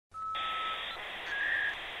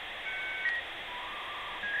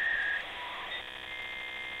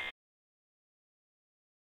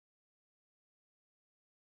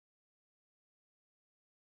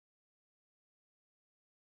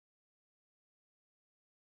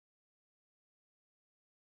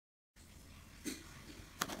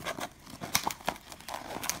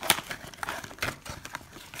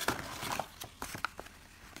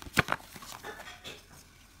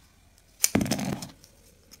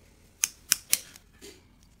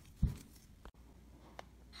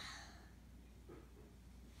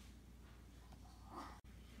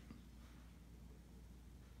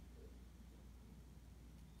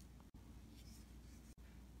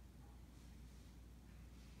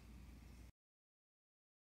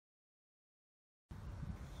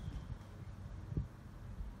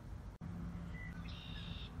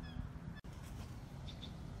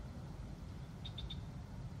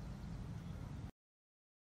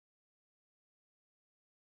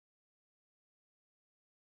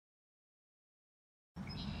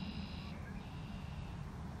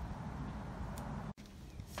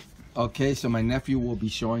Okay, so my nephew will be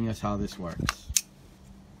showing us how this works.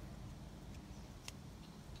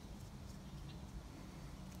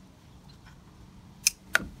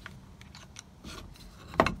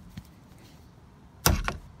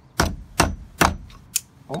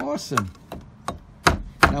 Awesome.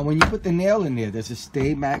 Now, when you put the nail in there, does it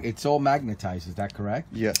stay it's all magnetized, is that correct?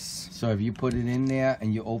 Yes. So if you put it in there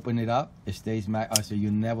and you open it up, it stays so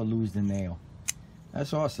you never lose the nail.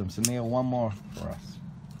 That's awesome. So nail one more for us.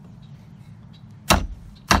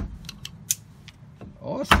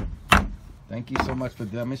 Awesome. Thank you so much for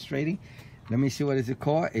demonstrating. Let me see, what is it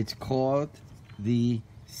called? It's called the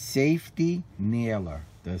Safety Nailer.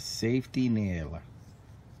 The Safety Nailer.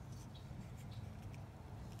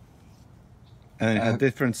 And it has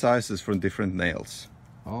different sizes for different nails.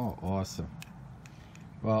 Oh, awesome.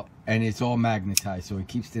 Well, and it's all magnetized, so it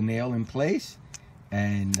keeps the nail in place,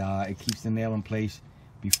 and it keeps the nail in place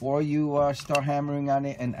before you start hammering on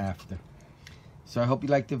it and after. So I hope you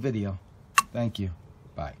liked the video. Thank you.